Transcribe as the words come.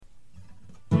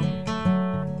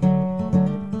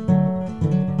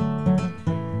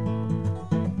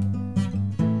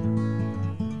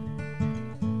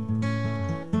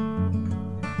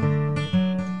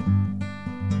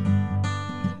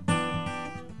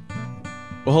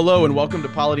Well, hello and welcome to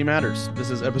Polity Matters.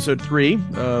 This is episode 3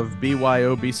 of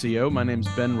BYO-BCO. My name's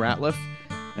Ben Ratliff,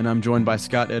 and I'm joined by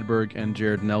Scott Edberg and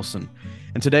Jared Nelson.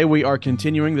 And today we are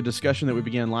continuing the discussion that we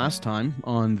began last time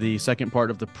on the second part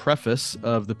of the preface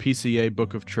of the PCA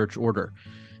Book of Church Order.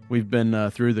 We've been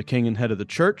through the King and Head of the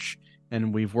Church,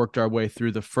 and we've worked our way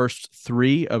through the first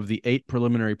 3 of the 8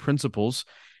 preliminary principles.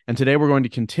 And today we're going to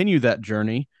continue that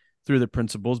journey through the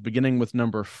principles, beginning with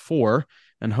number 4,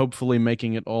 and hopefully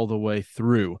making it all the way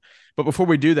through. But before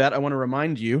we do that, I want to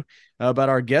remind you about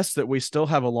our guest that we still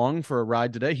have along for a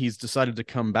ride today. He's decided to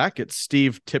come back. It's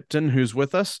Steve Tipton, who's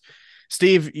with us.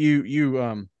 Steve,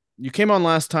 you came on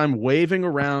last time waving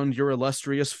around your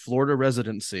illustrious Florida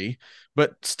residency,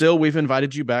 but still we've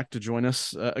invited you back to join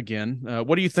us again.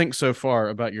 What do you think so far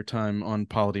about your time on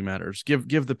Polity Matters?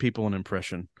 Give the people an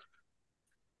impression.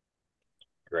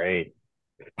 Great.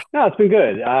 No, it's been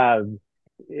good.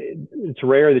 It's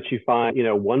rare that you find,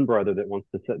 one brother that wants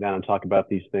to sit down and talk about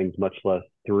these things, much less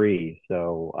 3.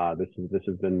 So this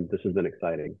has been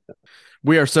exciting.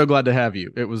 We are so glad to have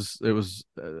you. It was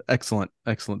excellent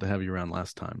to have you around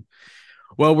last time.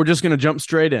 Well, we're just going to jump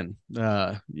straight in.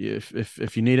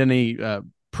 If you need any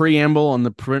preamble on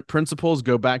the principles,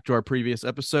 go back to our previous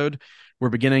episode. We're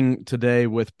beginning today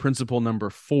with principle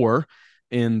number 4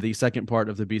 in the second part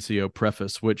of the BCO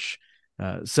preface, which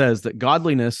says that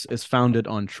godliness is founded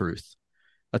on truth.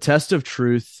 A test of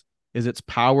truth is its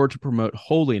power to promote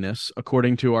holiness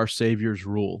according to our Savior's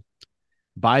rule.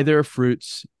 By their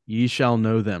fruits ye shall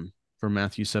know them, from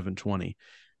Matthew 7:20.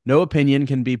 No opinion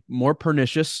can be more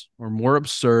pernicious or more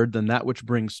absurd than that which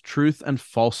brings truth and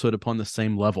falsehood upon the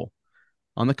same level.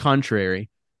 On the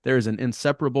contrary, there is an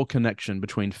inseparable connection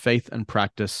between faith and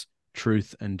practice,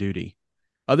 truth and duty.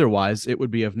 Otherwise, it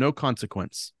would be of no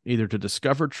consequence either to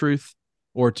discover truth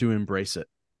or to embrace it.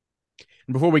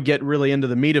 And before we get really into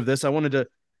the meat of this, I wanted to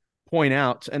point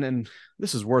out, and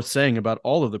this is worth saying about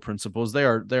all of the principles, they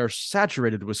are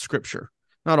saturated with scripture.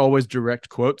 Not always direct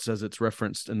quotes, as it's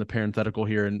referenced in the parenthetical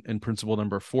here in principle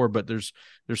number 4, but there's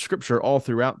scripture all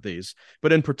throughout these.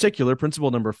 But in particular,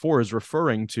 principle number 4 is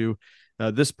referring to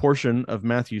this portion of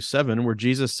Matthew 7, where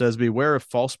Jesus says, "Beware of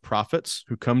false prophets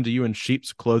who come to you in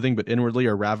sheep's clothing, but inwardly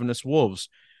are ravenous wolves.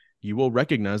 You will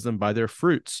recognize them by their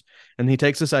fruits." And he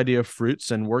takes this idea of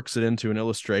fruits and works it into an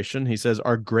illustration. He says,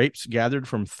 "Are grapes gathered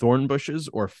from thorn bushes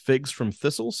or figs from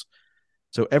thistles?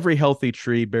 So every healthy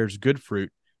tree bears good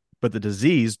fruit, but the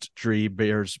diseased tree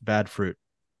bears bad fruit.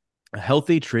 A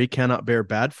healthy tree cannot bear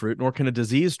bad fruit, nor can a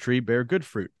diseased tree bear good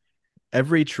fruit.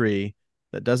 Every tree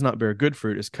that does not bear good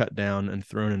fruit is cut down and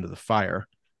thrown into the fire.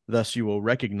 Thus you will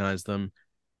recognize them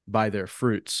by their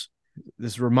fruits."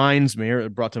 This reminds me, or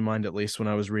it brought to mind at least when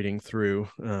I was reading through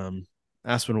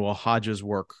Aspinwall Hodge's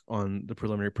work on the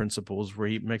preliminary principles, where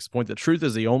he makes the point that truth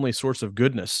is the only source of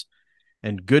goodness,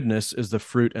 and goodness is the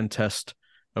fruit and test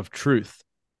of truth.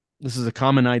 This is a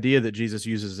common idea that Jesus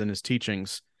uses in his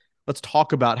teachings. Let's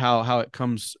talk about how it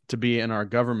comes to be in our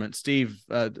government. Steve,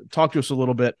 talk to us a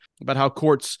little bit about how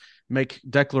courts make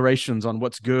declarations on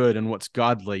what's good and what's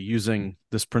godly using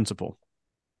this principle.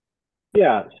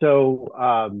 Yeah. So,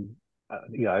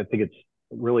 I think it's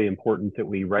really important that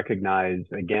we recognize,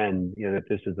 again, that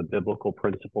this is a biblical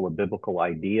principle, a biblical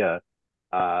idea,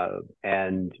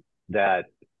 and that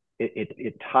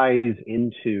it ties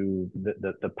into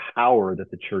the power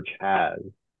that the church has.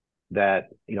 That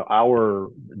the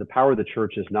power of the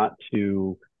church is not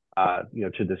to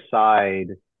decide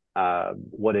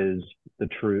what is the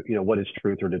truth, what is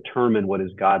truth, or determine what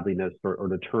is godliness, or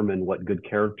determine what good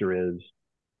character is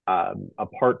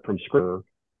apart from Scripture.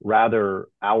 Rather,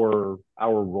 our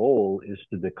role is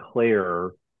to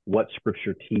declare what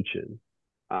Scripture teaches,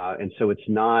 and so it's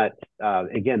not.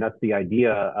 Again, that's the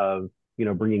idea of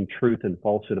bringing truth and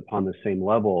falsehood upon the same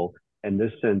level. In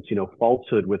this sense,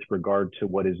 falsehood with regard to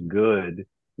what is good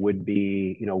would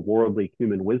be, worldly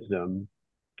human wisdom.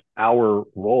 Our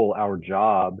role, our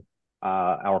job,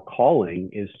 our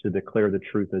calling is to declare the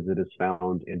truth as it is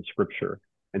found in Scripture.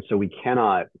 And so we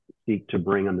cannot seek to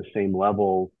bring on the same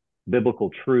level biblical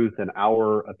truth and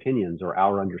our opinions or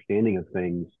our understanding of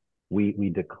things. We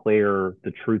declare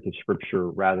the truth of Scripture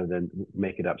rather than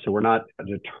make it up. So we're not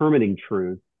determining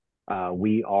truth.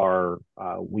 We are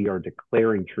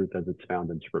declaring truth as it's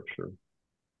found in Scripture.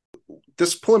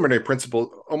 This preliminary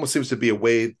principle almost seems to be a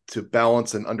way to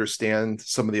balance and understand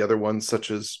some of the other ones, such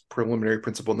as preliminary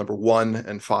principle number 1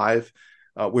 and 5,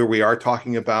 where we are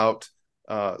talking about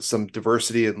some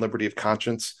diversity and liberty of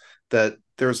conscience, that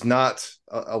there's not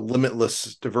a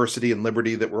limitless diversity and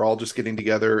liberty that we're all just getting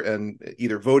together and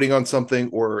either voting on something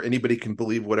or anybody can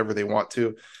believe whatever they want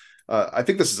to. I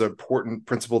think this is an important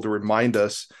principle to remind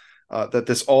us. that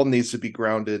this all needs to be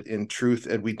grounded in truth,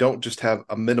 and we don't just have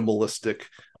a minimalistic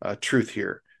truth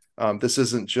here. This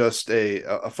isn't just a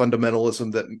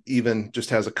fundamentalism that even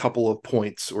just has a couple of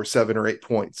points or 7 or 8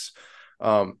 points.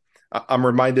 I'm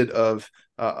reminded of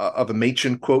a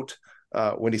Machen quote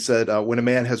when he said, when a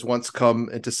man has once come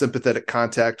into sympathetic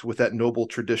contact with that noble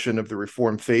tradition of the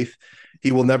Reformed faith,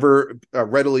 he will never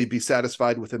readily be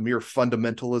satisfied with a mere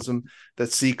fundamentalism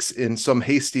that seeks in some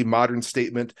hasty modern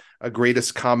statement a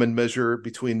greatest common measure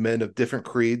between men of different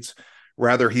creeds.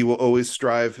 Rather, he will always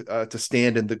strive to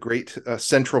stand in the great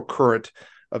central current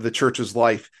of the church's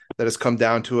life that has come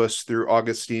down to us through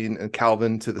Augustine and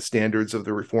Calvin to the standards of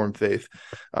the Reformed faith.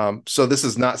 So this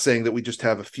is not saying that we just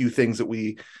have a few things that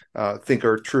we think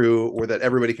are true, or that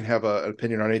everybody can have an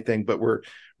opinion on anything, but we're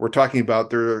talking about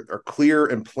there are clear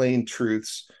and plain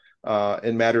truths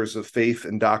in matters of faith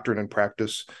and doctrine and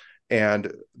practice.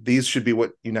 And these should be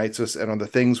what unites us. And on the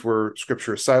things where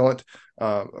Scripture is silent,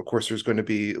 of course, there's going to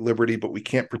be liberty, but we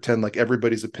can't pretend like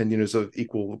everybody's opinion is of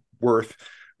equal worth.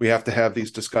 We have to have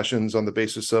these discussions on the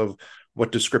basis of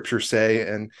what does Scripture say,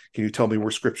 and can you tell me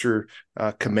where Scripture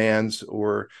commands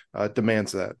or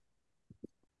demands that?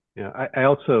 Yeah, I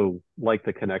also like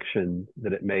the connection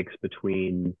that it makes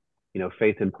between,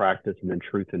 faith and practice, and then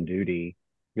truth and duty,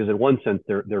 because in one sense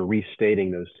they're restating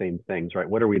those same things, right?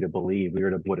 What are we to believe? We are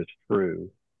to what is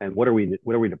true, and what are we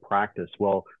to practice?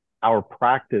 Well, our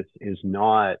practice is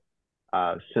not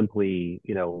simply,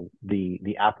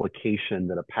 the application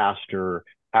that a pastor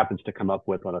happens to come up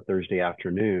with on a Thursday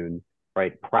afternoon,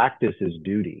 right? Practice is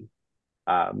duty.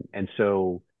 And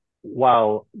so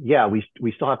while, we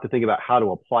still have to think about how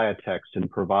to apply a text and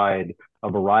provide a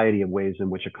variety of ways in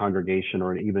which a congregation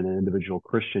or even an individual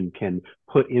Christian can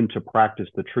put into practice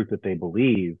the truth that they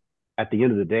believe, at the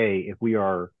end of the day, if we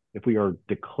are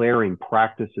declaring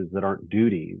practices that aren't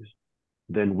duties,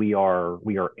 then we are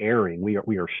erring, we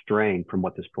are straying from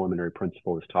what this preliminary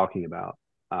principle is talking about.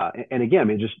 And again,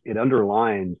 it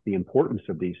underlines the importance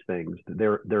of these things.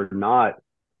 They're not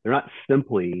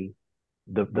simply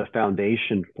the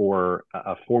foundation for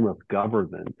a form of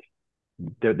government.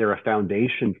 They're a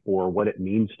foundation for what it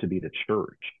means to be the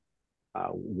church.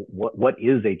 What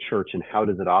is a church, and how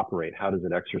does it operate? How does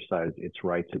it exercise its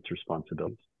rights, its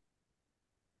responsibilities?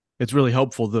 It's really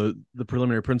helpful. The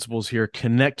preliminary principles here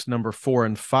connect number 4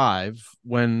 and 5,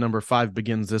 when number 5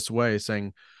 begins this way,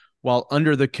 saying, while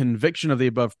under the conviction of the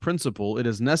above principle, it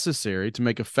is necessary to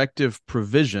make effective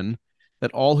provision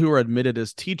that all who are admitted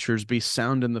as teachers be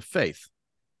sound in the faith.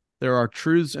 There are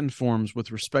truths and forms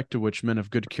with respect to which men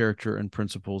of good character and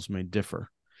principles may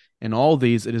differ. In all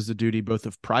these, it is the duty both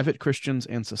of private Christians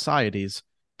and societies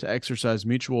to exercise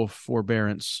mutual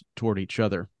forbearance toward each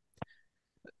other.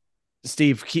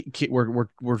 Steve, we're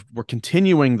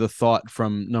continuing the thought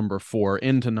from number 4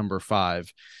 into number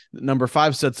 5. Number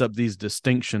 5 sets up these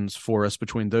distinctions for us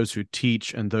between those who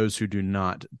teach and those who do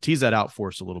not. Tease that out for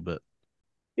us a little bit.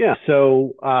 Yeah,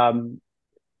 so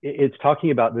it's talking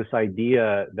about this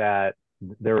idea that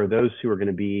there are those who are going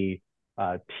to be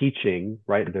teaching,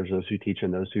 right? There's those who teach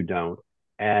and those who don't,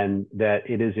 and that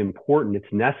it is important, it's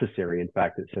necessary. In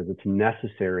fact, it says it's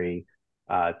necessary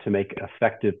to make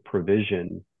effective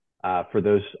provision for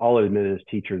those all admitted as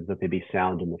teachers, that they be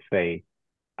sound in the faith.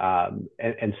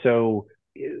 And so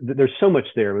there's so much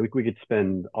there. We could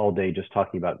spend all day just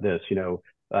talking about this,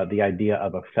 the idea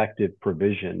of effective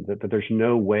provision, that there's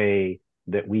no way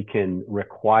that we can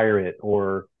require it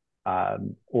or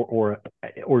do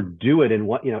it in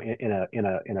what,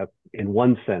 in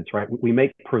one sense, right? We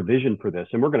make provision for this,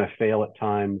 and we're going to fail at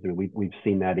times. And we've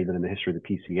seen that even in the history of the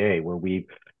PCA, where we've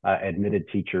admitted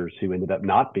teachers who ended up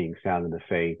not being sound in the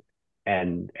faith.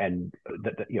 And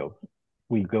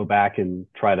we go back and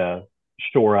try to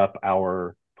shore up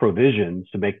our provisions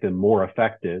to make them more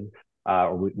effective,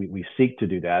 or we seek to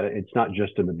do that. It's not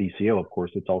just in the BCO, of course,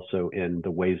 it's also in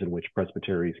the ways in which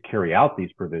presbyteries carry out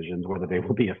these provisions, whether they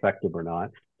will be effective or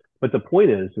not. But the point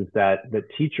is that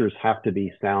teachers have to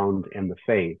be sound in the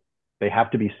faith. They have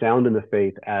to be sound in the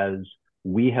faith as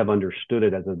we have understood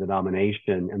it as a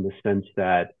denomination, in the sense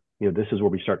that, this is where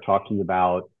we start talking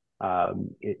about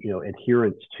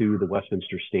adherence to the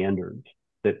Westminster Standards,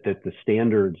 that the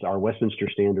standards, our Westminster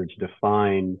Standards,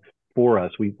 define for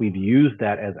us. We've used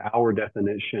that as our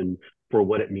definition for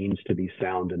what it means to be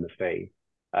sound in the faith.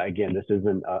 Again, this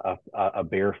isn't a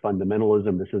bare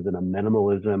fundamentalism. This isn't a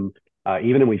minimalism.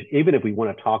 Even if we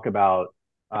want to talk about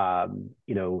the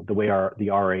way the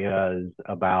RA is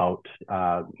about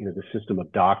the system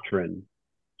of doctrine,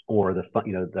 or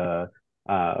somebody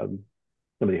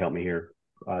help me here.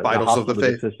 Vitals of the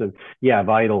faith. System. Yeah,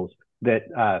 vitals.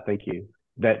 Thank you.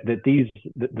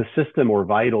 the system or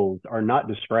vitals are not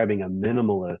describing a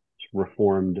minimalist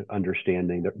reformed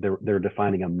understanding. They're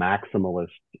defining a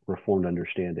maximalist reformed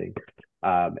understanding.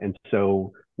 And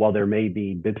so while there may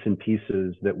be bits and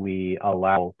pieces that we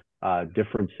allow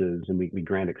differences and we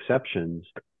grant exceptions,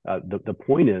 the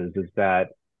point is that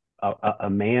a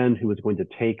man who is going to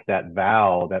take that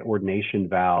vow, that ordination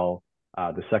vow,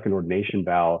 the second ordination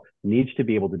vow, needs to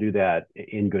be able to do that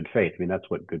in good faith. I mean, that's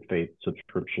what good faith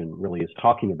subscription really is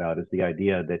talking about, is the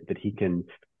idea that he can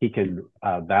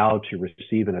vow to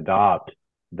receive and adopt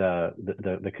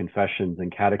the confessions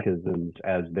and catechisms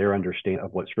as their understanding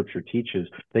of what Scripture teaches.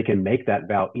 They can make that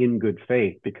vow in good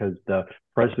faith because the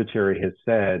presbytery has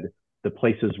said the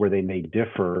places where they may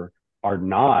differ are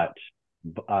not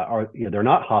they're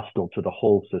not hostile to the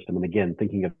whole system. And again,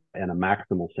 thinking of in a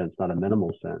maximal sense, not a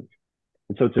minimal sense.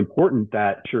 And so it's important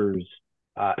that churches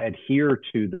adhere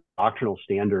to the doctrinal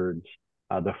standards,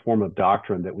 the form of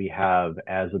doctrine that we have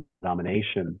as a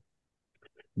denomination.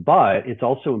 But it's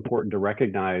also important to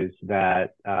recognize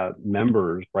that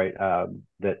members, right,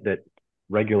 that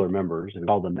regular members, and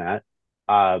call them that,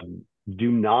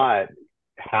 do not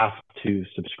have to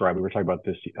subscribe. We were talking about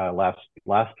this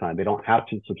last time. They don't have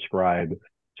to subscribe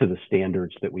to the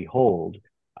standards that we hold.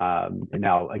 And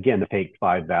now, again, they take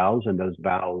 5 vows, and those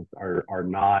vows are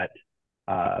not,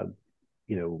 they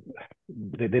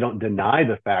don't deny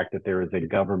the fact that there is a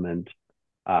government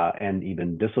and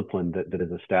even discipline that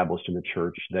is established in the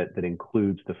church that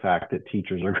includes the fact that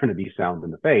teachers are going to be sound in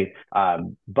the faith.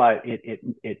 But it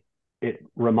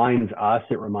reminds us,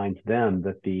 it reminds them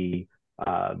that the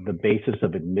basis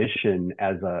of admission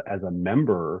as a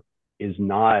member is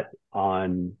not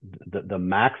on the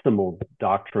maximal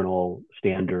doctrinal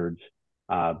standards,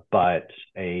 but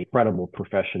a credible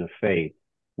profession of faith,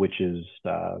 which is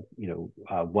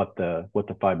what the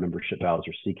 5 membership vows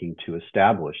are seeking to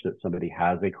establish, that somebody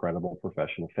has a credible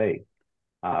profession of faith.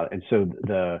 And so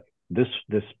this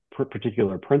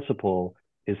particular principle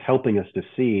is helping us to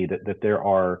see that there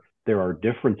are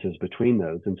differences between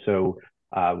those. And so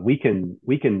we can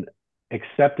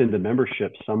accept into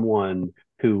membership someone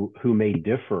who may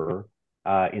differ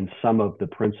in some of the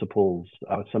principles,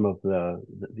 some of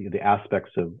the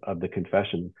aspects of the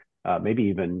confession, maybe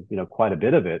even quite a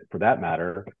bit of it for that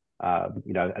matter. I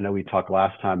know we talked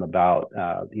last time about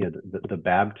the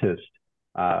Baptist,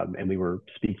 and we were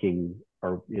speaking,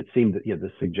 or it seemed that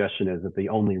the suggestion is that the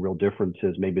only real difference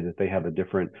is maybe that they have a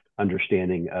different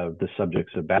understanding of the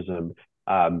subjects of baptism.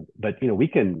 But we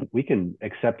can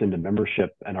accept into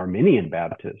membership an Arminian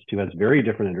Baptist who has very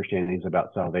different understandings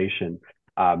about salvation.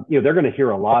 They're going to hear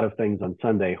a lot of things on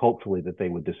Sunday, hopefully, that they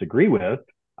would disagree with,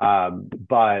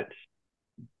 but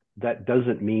that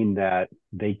doesn't mean that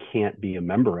they can't be a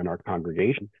member in our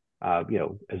congregation.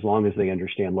 As long as they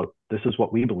understand, look, this is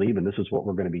what we believe, and this is what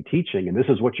we're going to be teaching, and this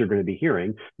is what you're going to be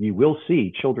hearing. You will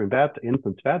see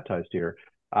infants baptized here.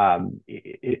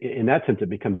 In that sense, it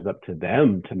becomes up to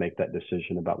them to make that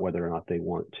decision about whether or not they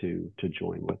want to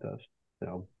join with us.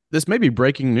 So this may be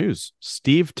breaking news.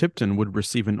 Steve Tipton would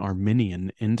receive an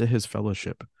Arminian into his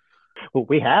fellowship. Well,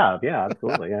 we have, yeah,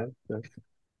 absolutely, yeah.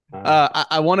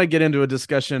 I want to get into a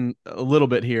discussion a little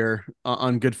bit here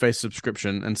on good faith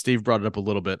subscription, and Steve brought it up a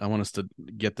little bit. I want us to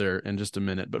get there in just a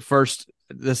minute. But first,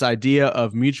 this idea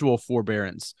of mutual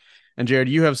forbearance. And Jared,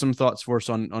 you have some thoughts for us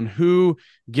on who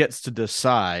gets to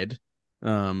decide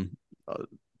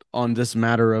on this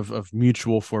matter of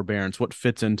mutual forbearance, what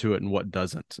fits into it and what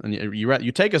doesn't. And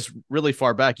you take us really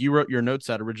far back. You wrote your notes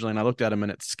out originally, and I looked at them,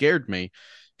 and it scared me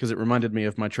because it reminded me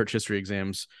of my church history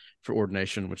exams for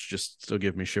ordination, which just still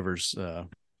give me shivers.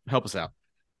 Help us out.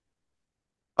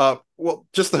 Well,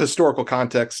 just the historical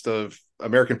context of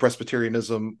American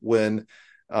Presbyterianism when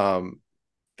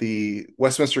the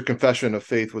Westminster Confession of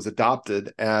Faith was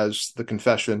adopted as the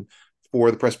confession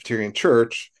for the Presbyterian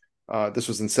Church. This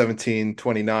was in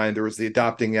 1729. There was the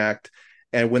Adopting Act.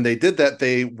 And when they did that,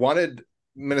 they wanted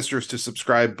ministers to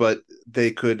subscribe, but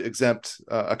they could exempt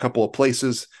a couple of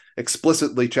places,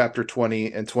 explicitly chapter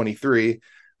 20 and 23.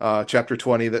 Chapter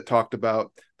 20 that talked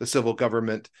about the civil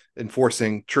government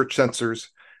enforcing church censors,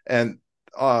 and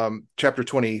chapter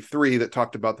 23 that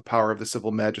talked about the power of the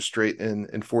civil magistrate in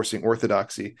enforcing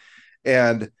orthodoxy.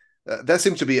 And that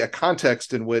seems to be a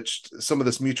context in which some of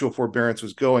this mutual forbearance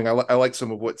was going. I like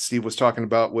some of what Steve was talking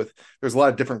about there's a lot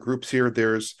of different groups here.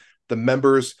 There's the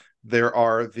members, there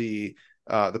are the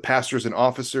pastors and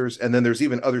officers, and then there's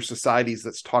even other societies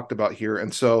that's talked about here.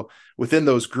 And so within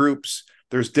those groups,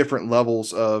 there's different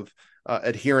levels of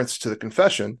adherence to the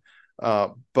confession.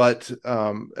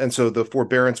 And so the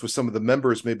forbearance with some of the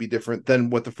members may be different than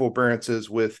what the forbearance is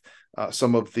with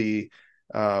some of the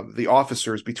the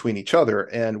officers between each other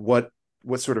and what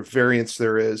sort of variance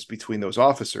there is between those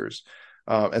officers.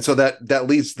 And so that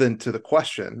leads then to the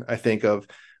question, I think, of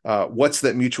what's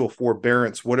that mutual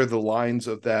forbearance? What are the lines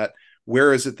of that?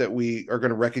 Where is it that we are going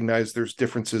to recognize there's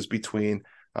differences between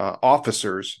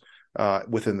officers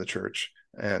within the church?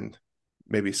 And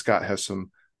maybe Scott has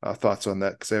some thoughts on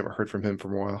that, because I haven't heard from him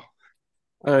for a while.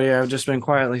 Oh yeah, I've just been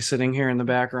quietly sitting here in the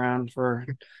background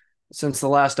since the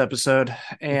last episode,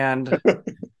 and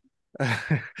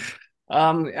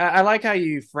I like how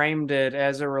you framed it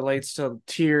as it relates to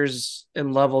tiers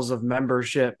and levels of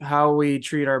membership, how we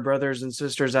treat our brothers and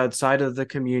sisters outside of the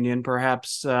communion,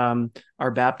 perhaps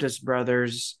our Baptist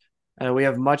brothers. We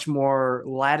have much more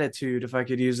latitude, if I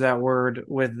could use that word,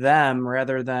 with them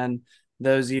rather than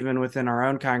those even within our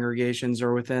own congregations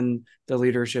or within the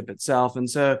leadership itself. And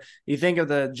so you think of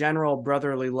the general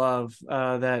brotherly love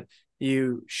that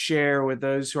you share with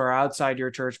those who are outside your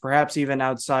church, perhaps even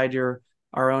outside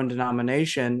our own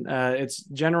denomination. It's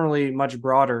generally much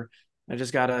broader. I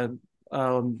just got a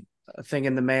thing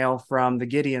in the mail from the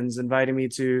Gideons inviting me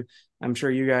to, I'm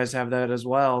sure you guys have that as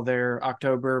well, their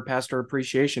October pastor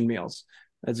appreciation meals.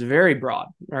 That's very broad,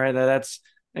 right? That's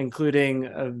including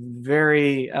a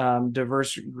very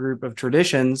diverse group of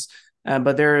traditions,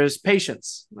 but there is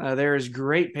patience. There is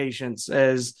great patience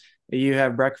as you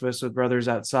have breakfast with brothers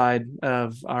outside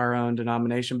of our own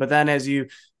denomination. But then as you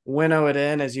winnow it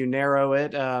in, as you narrow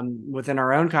it within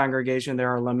our own congregation,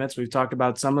 there are limits. We've talked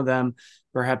about some of them,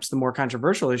 perhaps the more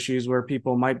controversial issues where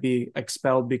people might be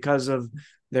expelled because of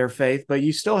their faith, but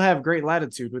you still have great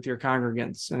latitude with your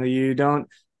congregants. You don't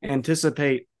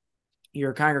anticipate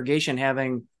your congregation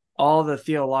having all the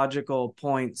theological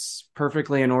points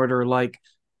perfectly in order, like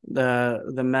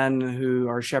the men who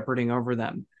are shepherding over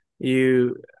them.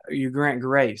 You grant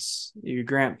grace, you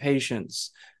grant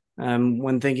patience.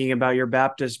 When thinking about your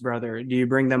Baptist brother, do you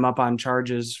bring them up on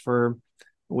charges for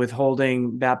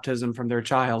withholding baptism from their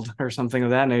child or something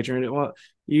of that nature? Well,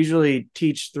 you usually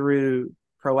teach through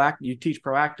you teach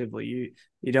proactively.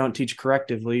 You don't teach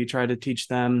correctively. You try to teach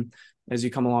them as you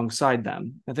come alongside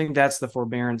them. I think that's the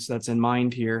forbearance that's in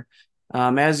mind here.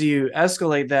 As you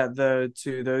escalate that, though,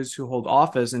 to those who hold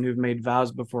office and who've made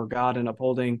vows before God in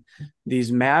upholding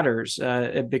these matters,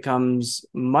 it becomes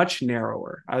much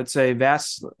narrower. I would say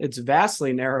it's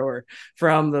vastly narrower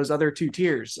from those other two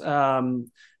tiers.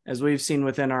 As we've seen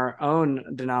within our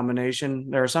own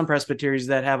denomination, there are some presbyteries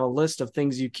that have a list of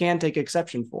things you can take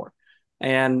exception for,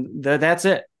 and that's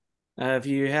it. If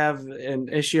you have an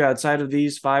issue outside of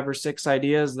these 5 or 6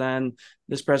 ideas, then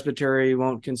this presbytery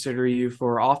won't consider you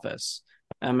for office.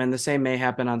 And the same may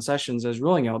happen on sessions as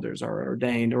ruling elders are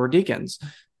ordained or deacons.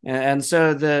 And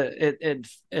so it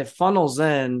funnels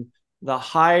in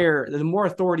the more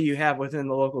authority you have within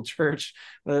the local church,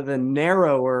 the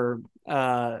narrower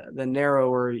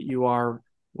you are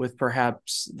with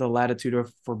perhaps the latitude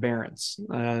of forbearance.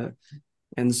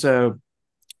 And so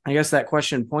I guess that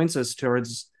question points us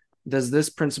towards, does this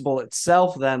principle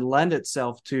itself then lend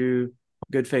itself to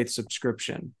good faith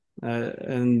subscription?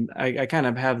 And I kind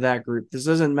of have that group. This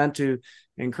isn't meant to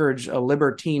encourage a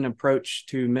libertine approach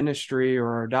to ministry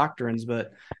or our doctrines,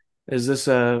 but is this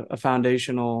a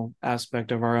foundational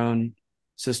aspect of our own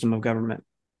system of government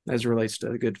as it relates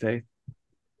to good faith?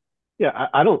 Yeah,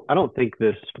 I don't think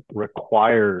this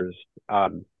requires,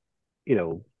 whether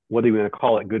we want to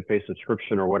call it good faith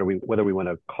subscription or whether we want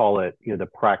to call it, the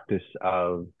practice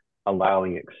of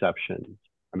allowing exceptions.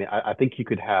 I mean, I think you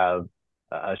could have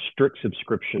a strict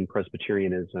subscription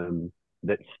Presbyterianism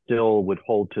that still would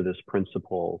hold to this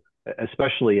principle,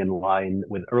 especially in line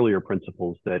with earlier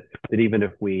principles that even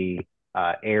if we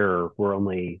err, we're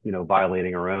only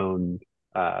violating our own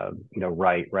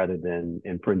right rather than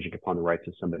infringing upon the rights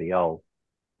of somebody else.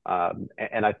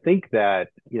 And I think that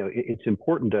it's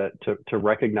important to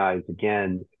recognize,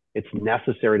 again, it's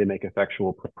necessary to make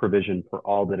effectual provision for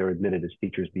all that are admitted as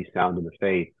teachers be sound in the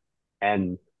faith.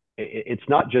 And it's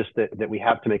not just that we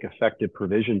have to make effective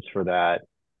provisions for that,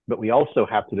 but we also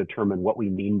have to determine what we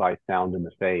mean by sound in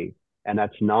the faith. And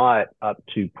that's not up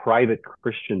to private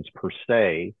Christians per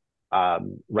se.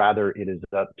 Rather, it is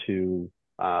up to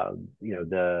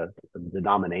the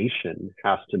denomination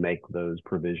has to make those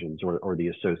provisions, or the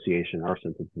association, in our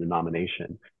sense, it's the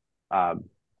denomination.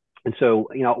 And so,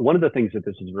 one of the things that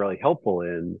this is really helpful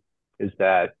in is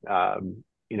that, for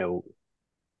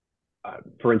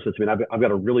instance, I mean, I've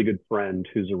got a really good friend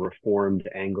who's a Reformed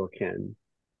Anglican,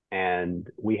 and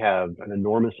we have an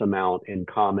enormous amount in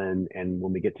common. And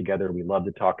when we get together, we love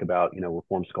to talk about,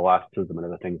 Reformed scholasticism and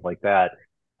other things like that.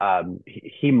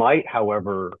 He might,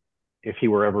 however, if he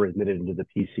were ever admitted into the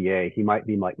PCA, he might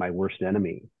be like my worst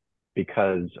enemy,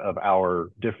 because of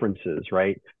our differences,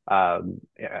 right?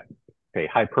 Okay,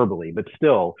 hyperbole, but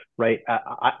still, right?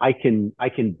 I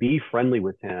can be friendly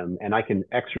with him, and I can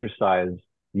exercise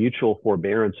mutual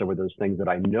forbearance over those things that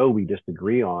I know we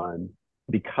disagree on,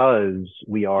 because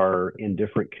we are in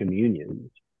different communions.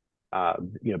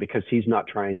 Because he's not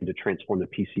trying to transform the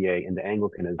PCA into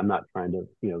Anglicanism. I'm not trying to,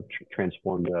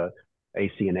 transform the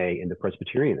ACNA into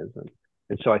Presbyterianism.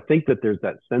 And so I think that there's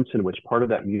that sense in which part of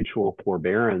that mutual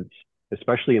forbearance,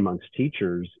 especially amongst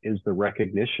teachers, is the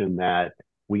recognition that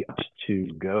we ought to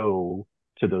go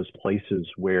to those places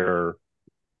where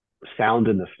sound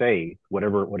in the faith,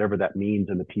 whatever that means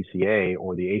in the PCA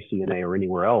or the ACNA or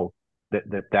anywhere else,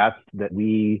 that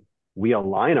we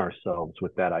align ourselves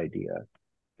with that idea.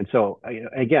 And so,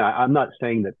 again, I'm not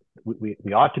saying that we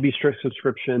ought to be strict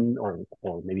subscription, or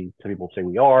maybe some people say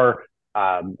we are.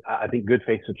 I think good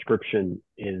faith subscription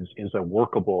is a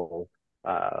workable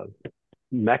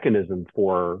mechanism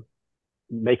for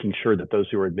making sure that those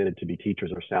who are admitted to be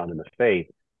teachers are sound in the faith.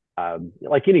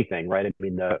 Like anything, right? I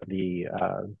mean,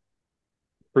 the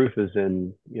proof is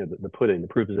in the pudding. The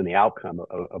proof is in the outcome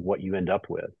of what you end up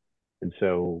with. And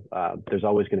so there's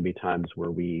always going to be times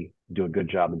where we do a good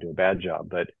job and do a bad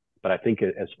job. But I think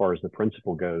as far as the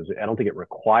principle goes, I don't think it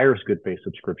requires good faith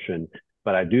subscription,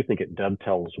 but I do think it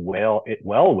dovetails well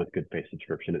with good faith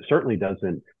subscription. It certainly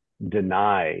doesn't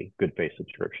deny good faith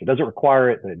subscription. It doesn't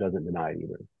require it, but it doesn't deny it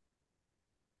either.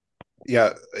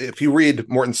 Yeah, if you read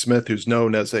Morton Smith, who's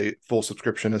known as a full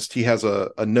subscriptionist, he has a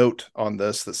note on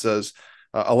this that says,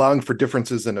 allowing for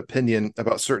differences in opinion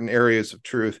about certain areas of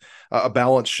truth, a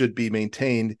balance should be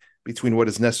maintained between what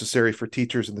is necessary for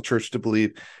teachers in the church to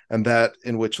believe and that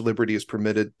in which liberty is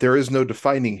permitted. There is no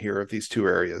defining here of these two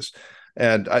areas.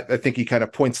 And I think he kind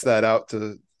of points that out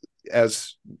to,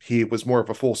 as he was more of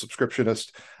a full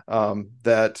subscriptionist,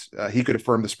 that he could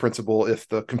affirm this principle if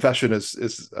the confession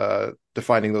is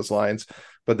defining those lines,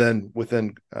 but then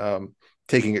within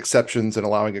taking exceptions and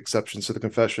allowing exceptions to the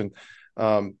confession,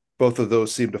 both of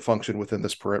those seem to function within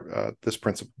this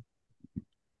principle.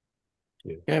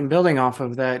 Yeah, and building off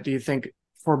of that, do you think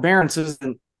forbearance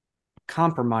isn't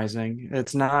compromising?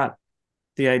 It's not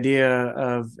the idea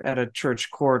of at a church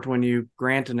court when you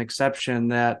grant an exception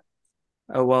that,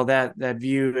 oh, well, that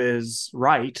view is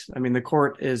right. I mean, the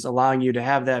court is allowing you to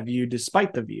have that view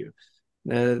despite the view.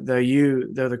 Though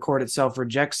the court itself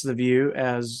rejects the view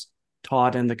as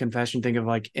taught in the confession, think of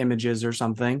like images or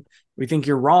something. We think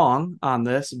you're wrong on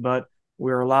this, but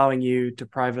we're allowing you to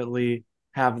privately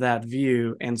have that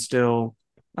view and still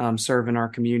serve in our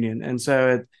communion. And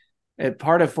so it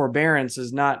part of forbearance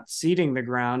is not ceding the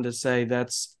ground to say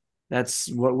that's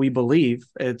what we believe.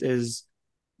 It is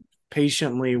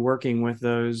patiently working with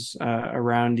those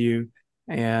around you,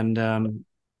 and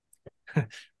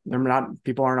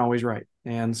people aren't always right.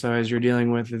 And so as you're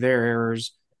dealing with their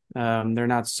errors, they're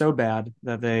not so bad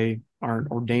that they aren't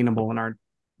ordainable in our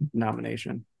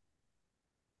denomination.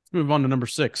 Move on to number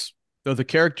 6. Though the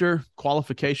character,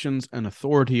 qualifications, and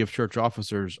authority of church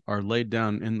officers are laid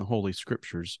down in the Holy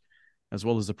Scriptures, as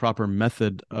well as the proper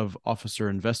method of officer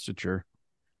investiture,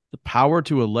 the power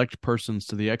to elect persons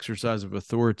to the exercise of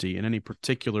authority in any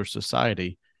particular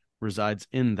society resides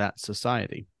in that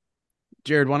society.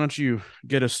 Jared, why don't you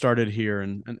get us started here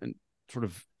and sort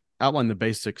of outline the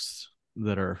basics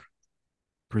that are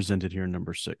presented here in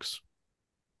number 6.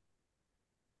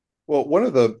 Well, one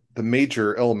of the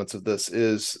major elements of this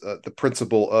is the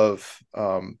principle of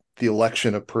the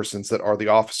election of persons that are the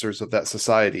officers of that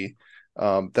society.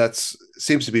 That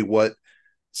seems to be what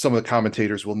some of the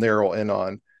commentators will narrow in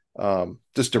on.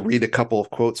 Just to read a couple of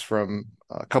quotes from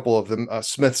a couple of them.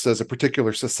 Smith says, a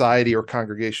particular society or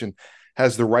congregation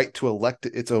has the right to elect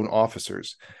its own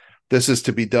officers. This is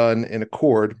to be done in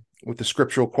accord with the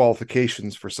scriptural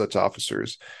qualifications for such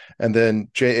officers. And then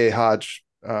J.A. Hodge,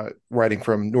 writing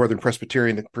from Northern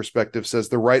Presbyterian perspective, says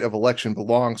the right of election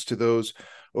belongs to those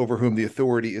over whom the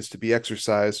authority is to be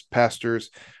exercised. Pastors,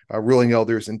 ruling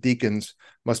elders, and deacons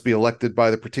must be elected by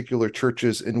the particular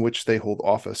churches in which they hold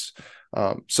office.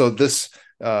 So this,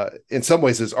 in some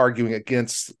ways, is arguing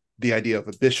against the idea of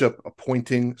a bishop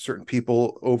appointing certain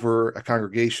people over a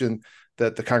congregation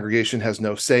that the congregation has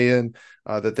no say in,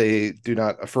 that they do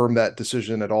not affirm that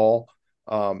decision at all.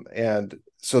 And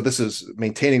so this is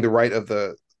maintaining the right of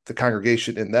the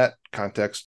congregation in that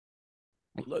context.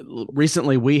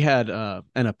 Recently, we had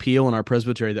an appeal in our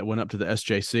presbytery that went up to the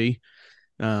SJC,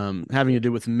 having to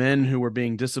do with men who were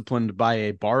being disciplined by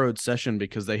a borrowed session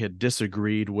because they had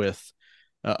disagreed with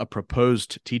a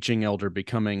proposed teaching elder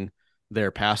becoming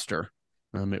their pastor.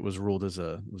 It was ruled as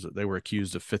they were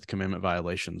accused of Fifth Commandment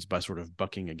violations by sort of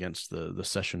bucking against the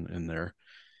session in their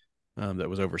that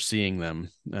was overseeing them.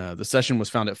 The session was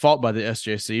found at fault by the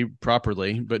SJC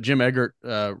properly, but Jim Eggert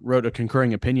wrote a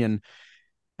concurring opinion.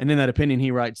 And in that opinion,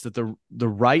 he writes that the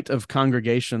right of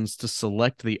congregations to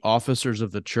select the officers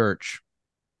of the church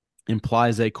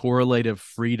implies a correlative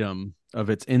freedom of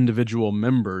its individual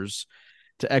members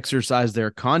to exercise their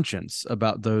conscience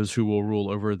about those who will rule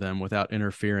over them without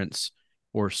interference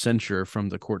or censure from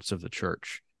the courts of the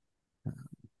church.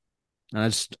 And I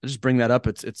just bring that up.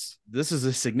 This is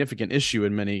a significant issue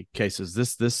in many cases.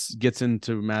 This gets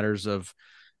into matters of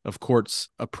courts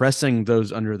oppressing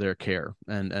those under their care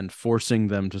and forcing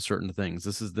them to certain things.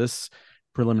 This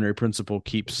preliminary principle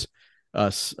keeps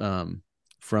us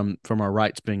from our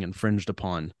rights being infringed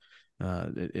upon.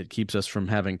 It keeps us from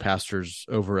having pastors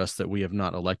over us that we have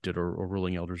not elected or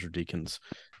ruling elders or deacons.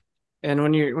 And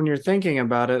when you're thinking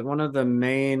about it, one of the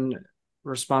main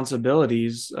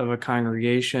responsibilities of a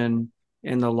congregation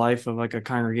in the life of like a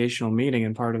congregational meeting,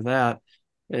 and part of that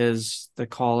is the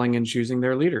calling and choosing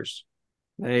their leaders.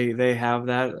 They have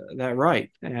that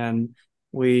right, and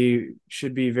we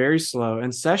should be very slow,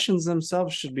 and sessions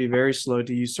themselves should be very slow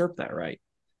to usurp that right.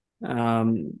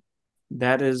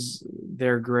 That is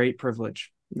their great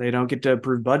privilege. They don't get to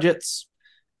approve budgets.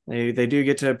 They do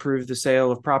get to approve the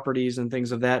sale of properties and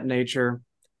things of that nature,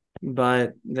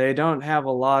 but they don't have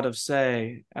a lot of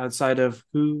say outside of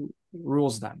who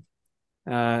rules them.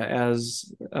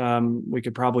 As we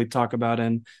could probably talk about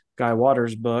in Guy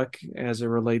Waters' book, as it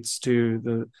relates to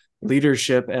the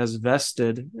leadership as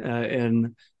vested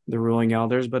in the ruling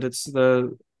elders, but it's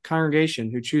the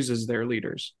congregation who chooses their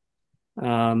leaders.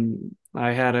 I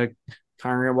had a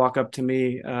congregant walk up to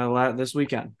me this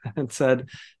weekend and said,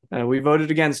 "We voted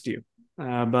against you,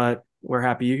 but we're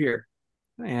happy you're here,"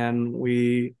 and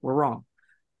we were wrong.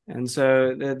 And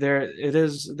so it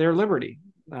is their liberty.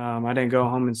 I didn't go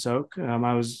home and soak.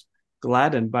 I was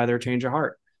gladdened by their change of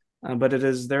heart, but it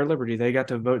is their liberty. They got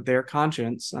to vote their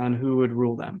conscience on who would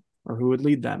rule them or who would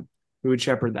lead them, who would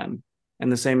shepherd them.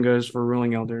 And the same goes for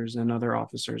ruling elders and other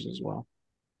officers as well.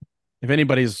 If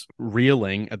anybody's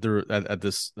reeling at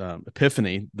this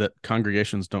epiphany that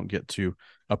congregations don't get to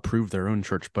approve their own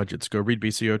church budgets, go read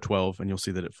BCO 12, and you'll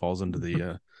see that it falls into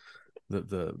the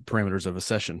parameters of a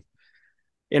session.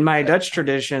 In my Dutch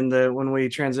tradition, when we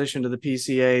transitioned to the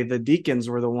PCA, the deacons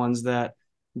were the ones that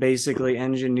basically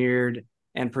engineered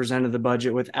and presented the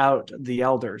budget without the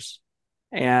elders.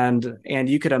 And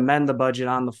you could amend the budget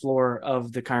on the floor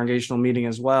of the congregational meeting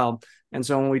as well. And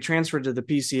so when we transferred to the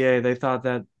PCA, they thought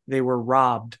that they were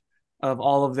robbed of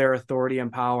all of their authority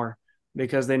and power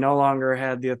because they no longer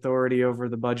had the authority over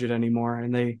the budget anymore.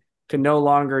 And they could no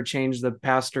longer change the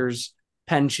pastor's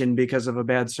pension because of a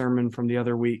bad sermon from the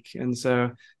other week. And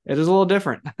so it is a little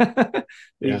different.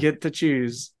 You get to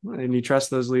choose, and you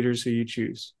trust those leaders who you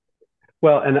choose.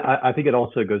 Well, and I think it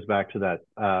also goes back to that,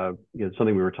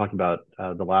 something we were talking about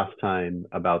the last time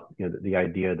about the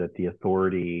idea that the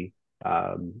authority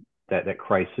that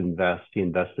Christ he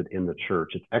invested in the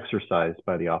church. It's exercised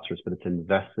by the officers, but it's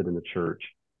invested in the church.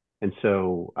 And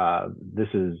so this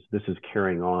is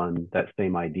carrying on that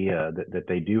same idea that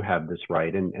they do have this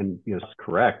right, and it's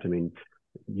correct. I mean,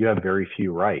 you have very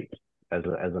few rights as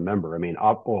a member. I mean,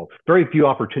 very few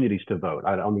opportunities to vote.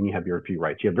 I don't mean you have very few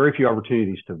rights. You have very few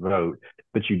opportunities to vote,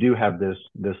 but you do have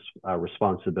this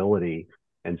responsibility.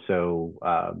 And so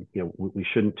we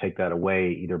shouldn't take that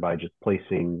away either by just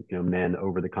placing men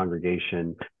over the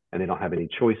congregation, and they don't have any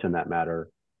choice in that matter.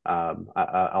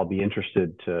 I'll be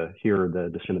interested to hear the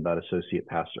discussion about associate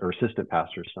pastor or assistant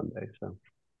pastors someday. So,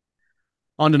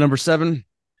 on to number 7.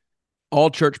 All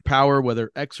church power,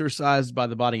 whether exercised by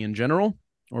the body in general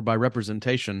or by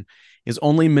representation, is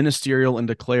only ministerial and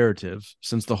declarative,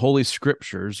 since the Holy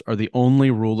Scriptures are the only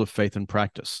rule of faith and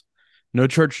practice. No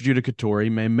church judicatory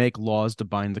may make laws to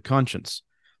bind the conscience.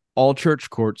 All church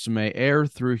courts may err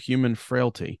through human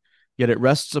frailty, yet it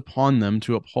rests upon them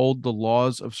to uphold the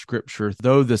laws of Scripture,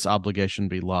 though this obligation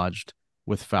be lodged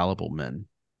with fallible men.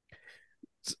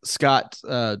 Scott,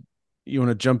 you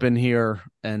want to jump in here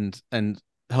and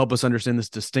help us understand this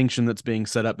distinction that's being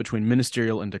set up between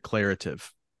ministerial and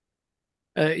declarative?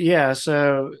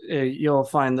 So you'll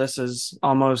find this is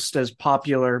almost as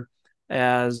popular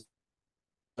as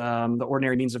the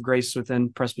ordinary means of grace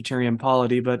within Presbyterian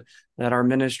polity, but that our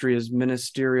ministry is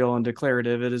ministerial and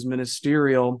declarative. It is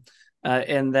ministerial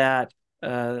in that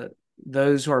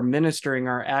those who are ministering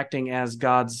are acting as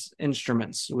God's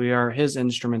instruments. We are his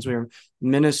instruments. We are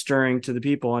ministering to the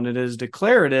people. And it is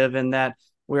declarative in that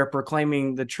we are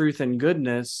proclaiming the truth and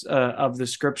goodness of the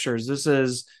Scriptures. This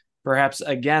is perhaps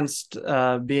against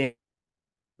being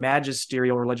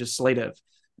magisterial or legislative.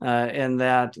 in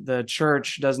that the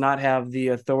church does not have the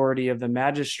authority of the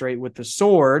magistrate with the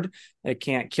sword. It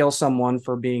can't kill someone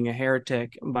for being a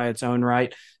heretic by its own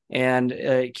right, and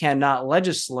it cannot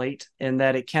legislate in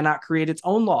that it cannot create its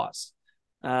own laws.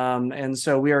 And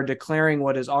so we are declaring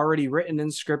what is already written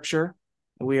in Scripture.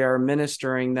 We are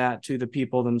ministering that to the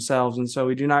people themselves. And so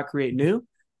we do not create new.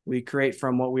 We create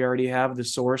from what we already have, the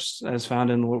source as found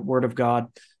in the Word of God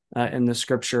in the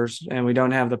Scriptures. And we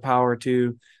don't have the power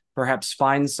to perhaps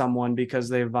fine someone because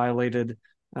they've violated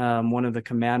one of the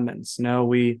commandments. No,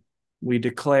 we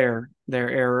declare their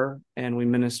error and we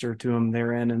minister to them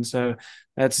therein. And so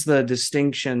that's the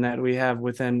distinction that we have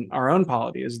within our own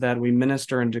polity, is that we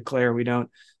minister and declare. We're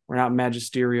not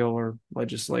magisterial or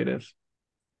legislative.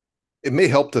 It may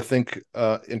help to think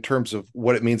in terms of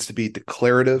what it means to be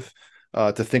declarative,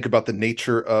 to think about the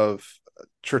nature of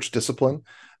church discipline.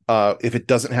 If it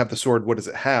doesn't have the sword, what does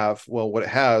it have? Well, what it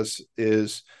has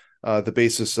is the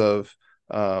basis of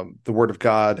the Word of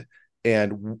God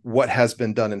and what has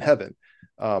been done in heaven.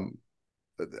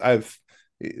 I've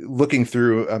looking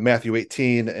through Matthew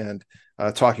 18 and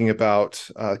talking about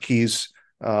keys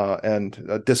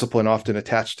and discipline often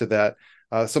attached to that.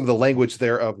 Some of the language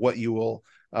there of what you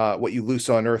loose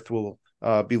on earth will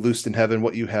be loosed in heaven.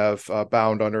 What you have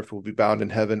bound on earth will be bound in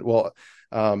heaven. Well,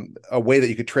 a way that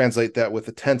you could translate that with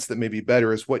a tense that may be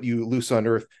better is what you loose on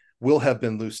earth will have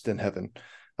been loosed in heaven.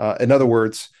 In other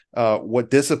words,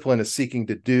 what discipline is seeking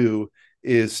to do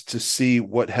is to see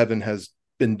what heaven has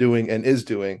been doing and is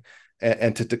doing,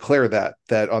 and to declare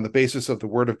that on the basis of the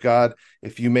Word of God.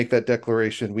 If you make that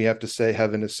declaration, we have to say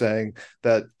heaven is saying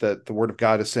that the Word of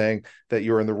God is saying that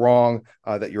you're in the wrong,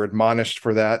 that you're admonished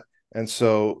for that. And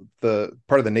so the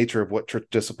part of the nature of what church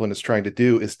discipline is trying to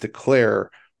do is declare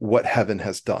what heaven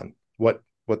has done, what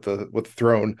the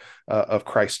throne of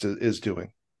Christ is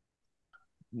doing.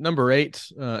 Number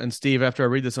 8, and Steve, after I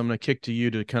read this, I'm going to kick to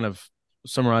you to kind of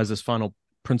summarize this final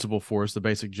principle for us, the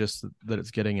basic gist that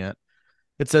it's getting at.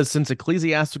 It says, since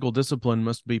ecclesiastical discipline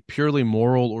must be purely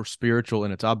moral or spiritual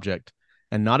in its object,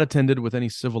 and not attended with any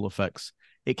civil effects,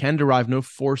 it can derive no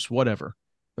force whatever,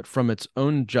 but from its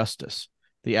own justice,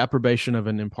 the approbation of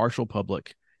an impartial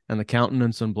public, and the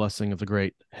countenance and blessing of the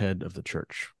great head of the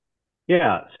church.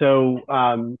 Yeah. So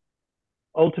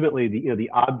ultimately, the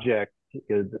object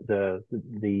is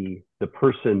the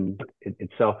person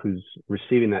itself who's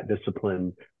receiving that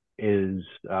discipline is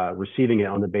receiving it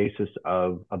on the basis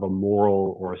of a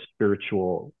moral or a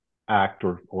spiritual act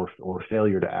or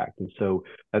failure to act. And so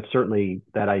that's certainly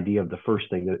that idea of the first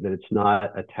thing, that it's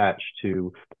not attached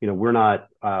to, we're not,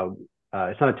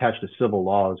 it's not attached to civil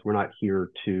laws. We're not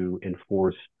here to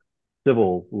enforce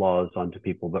civil laws onto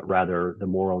people, but rather the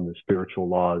moral and the spiritual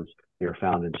laws that are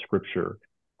found in Scripture.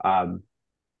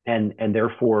 And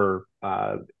therefore,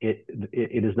 it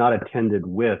is not attended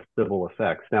with civil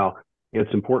effects. Now,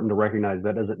 it's important to recognize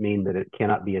that doesn't mean that it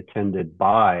cannot be attended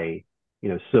by,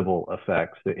 civil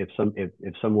effects. If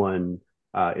someone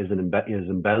is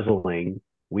embezzling,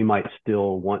 we might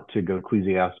still want to go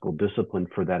ecclesiastical discipline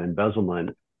for that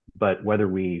embezzlement. But whether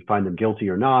we find them guilty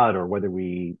or not, or whether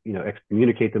we,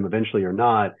 excommunicate them eventually or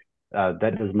not,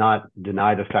 that does not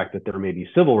deny the fact that there may be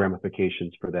civil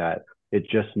ramifications for that. It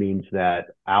just means that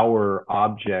our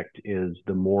object is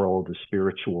the moral, the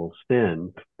spiritual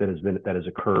sin that has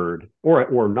occurred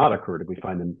or not occurred if we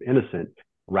find them innocent,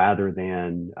 rather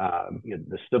than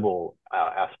the civil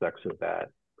aspects of that.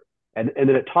 And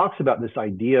then it talks about this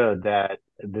idea that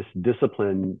this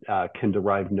discipline can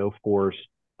derive no force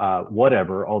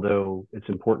whatever, although it's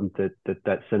important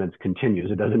that sentence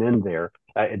continues. It doesn't end there.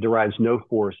 It derives no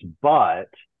force, but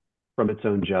from its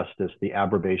own justice, the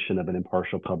approbation of an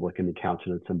impartial public and the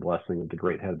countenance and blessing of the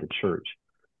great head of the church.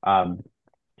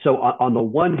 So on the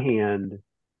one hand,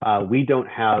 we don't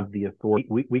have the authority.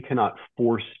 We cannot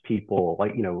force people,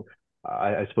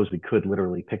 I suppose we could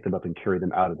literally pick them up and carry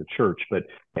them out of the church, but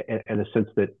in a sense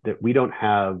that we don't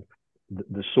have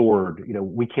the sword,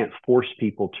 we can't force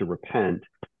people to repent.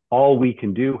 All we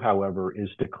can do, however, is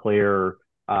declare,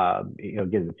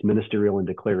 again, it's ministerial and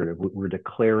declarative. We're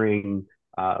declaring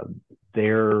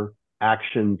their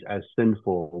actions as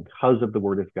sinful because of the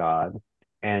Word of God.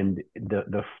 And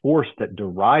the force that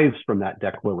derives from that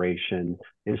declaration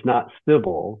is not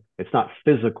civil, it's not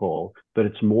physical, but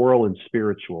it's moral and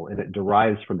spiritual. And it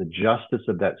derives from the justice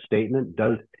of that statement.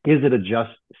 Is it a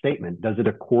just statement? Does it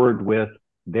accord with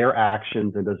their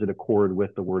actions, and does it accord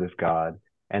with the Word of God?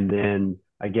 And then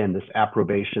again, this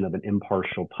approbation of an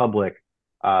impartial public,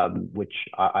 which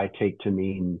I take to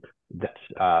mean that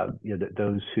that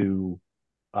those who,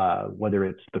 whether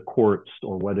it's the courts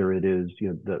or whether it is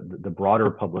the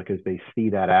broader public, as they see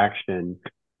that action,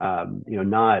 we're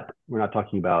not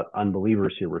talking about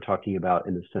unbelievers here. We're talking about,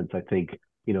 in the sense, I think,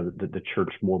 the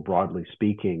church more broadly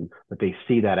speaking, that they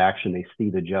see that action, they see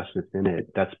the justice in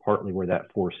it. That's partly where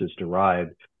that force is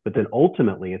derived. But then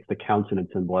ultimately, it's the countenance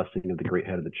and blessing of the great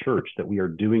head of the church that we are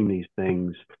doing these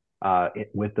things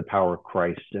with the power of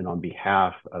Christ and on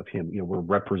behalf of him. We're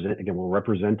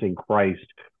representing Christ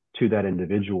to that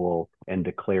individual and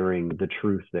declaring the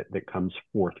truth that comes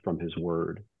forth from his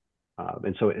word.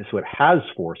 And so it has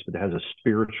force, but it has a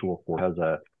spiritual force,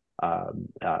 it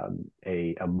has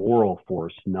a moral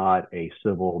force, not a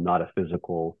civil, not a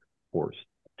physical force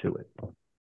to it.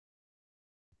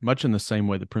 Much in the same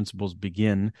way the principles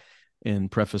begin in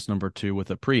preface number 2 with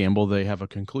a preamble, they have a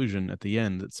conclusion at the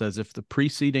end that says, if the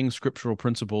preceding scriptural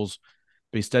principles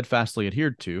be steadfastly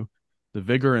adhered to, the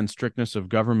vigor and strictness of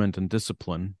government and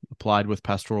discipline, applied with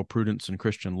pastoral prudence and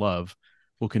Christian love,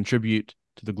 will contribute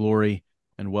to the glory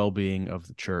and well-being of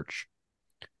the church.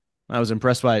 I was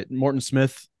impressed by Morton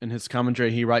Smith in his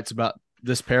commentary. He writes about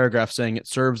this paragraph saying it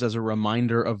serves as a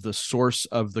reminder of the source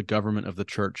of the government of the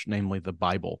church, namely the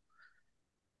Bible.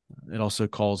 It also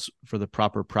calls for the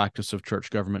proper practice of church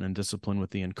government and discipline with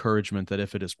the encouragement that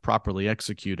if it is properly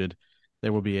executed,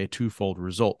 there will be a twofold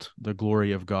result: the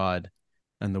glory of God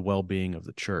and the well-being of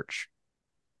the church.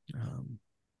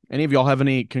 Any of y'all have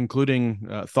any concluding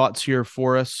thoughts here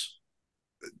for us?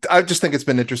 I just think it's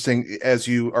been interesting as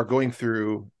you are going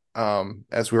through,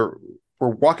 as we're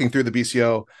walking through the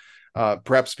BCO.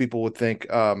 Perhaps people would think,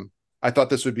 I thought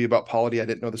this would be about polity. I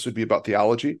didn't know this would be about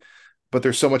theology. But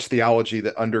there's so much theology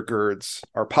that undergirds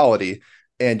our polity,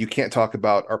 and you can't talk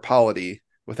about our polity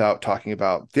without talking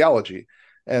about theology.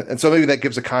 And so maybe that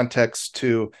gives a context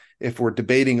to, if we're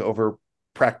debating over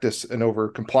practice and over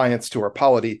compliance to our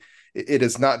polity, it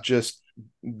is not just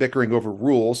bickering over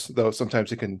rules, though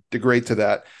sometimes it can degrade to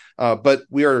that. But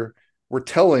we're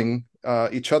telling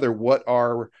each other what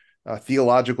our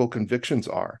theological convictions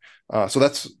are. So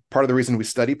that's part of the reason we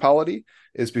study polity,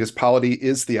 is because polity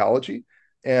is theology.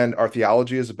 And our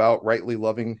theology is about rightly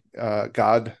loving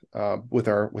God with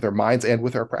our minds and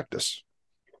with our practice.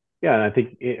 Yeah, and I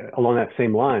think along that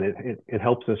same line, it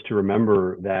helps us to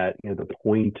remember that the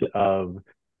point of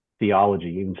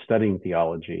theology, even studying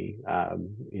theology,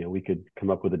 we could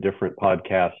come up with a different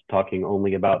podcast talking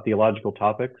only about theological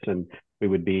topics, and we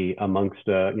would be amongst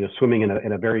swimming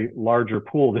in a very larger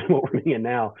pool than what we're in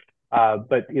now.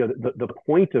 But the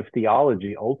point of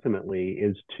theology ultimately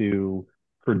is to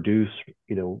produce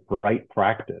right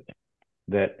practice,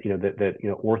 that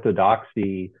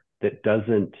orthodoxy that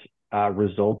doesn't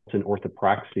result in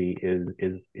orthopraxy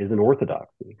is an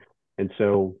orthodoxy. And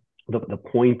so the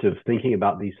point of thinking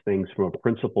about these things from a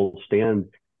principled stand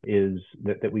is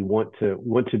that we want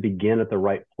to begin at the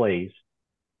right place,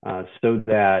 so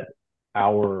that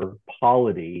our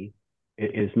polity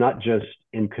is not just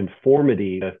in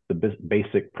conformity with the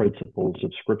basic principles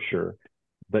of Scripture,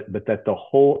 but that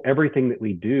everything that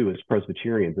we do as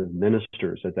Presbyterians, as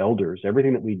ministers, as elders,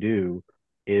 everything that we do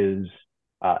is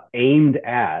aimed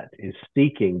at, is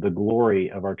seeking the glory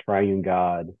of our triune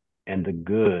God and the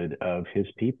good of his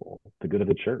people, the good of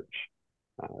the church.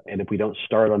 And if we don't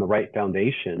start on the right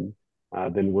foundation,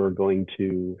 then we're going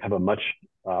to have a much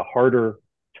harder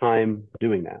time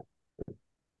doing that.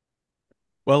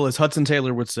 Well, as Hudson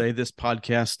Taylor would say, this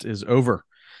podcast is over.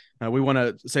 We want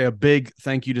to say a big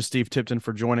thank you to Steve Tipton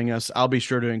for joining us. I'll be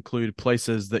sure to include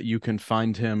places that you can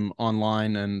find him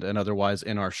online and otherwise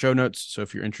in our show notes. So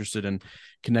if you're interested in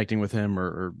connecting with him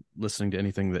or listening to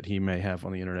anything that he may have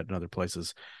on the internet and other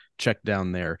places, check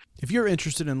down there. If you're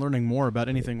interested in learning more about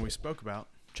anything we spoke about,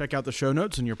 check out the show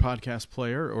notes in your podcast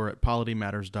player or at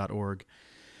politymatters.org.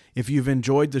 If you've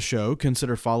enjoyed the show,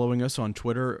 consider following us on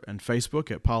Twitter and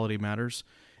Facebook at Polity Matters,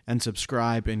 and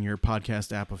subscribe in your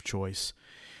podcast app of choice.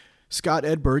 Scott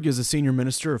Edberg is a senior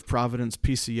minister of Providence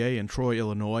PCA in Troy,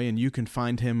 Illinois, and you can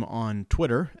find him on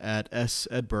Twitter at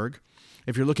 @Edberg.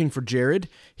 If you're looking for Jared,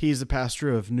 he's the pastor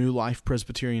of New Life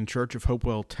Presbyterian Church of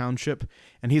Hopewell Township,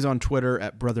 and he's on Twitter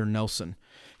at Brother Nelson.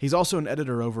 He's also an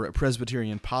editor over at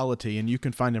Presbyterian Polity, and you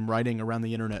can find him writing around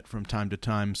the internet from time to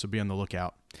time, so be on the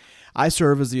lookout. I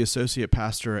serve as the associate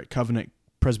pastor at Covenant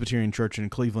Presbyterian Church in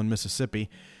Cleveland, Mississippi.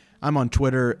 I'm on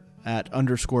Twitter at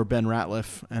 _Ben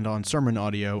Ratliff and on sermon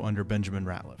audio under Benjamin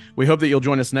Ratliff. We hope that you'll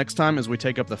join us next time as we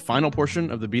take up the final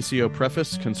portion of the BCO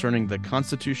preface concerning the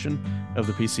Constitution of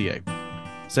the PCA.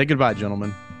 Say goodbye,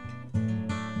 gentlemen.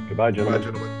 Goodbye, gentlemen.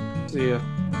 Goodbye, gentlemen. See ya.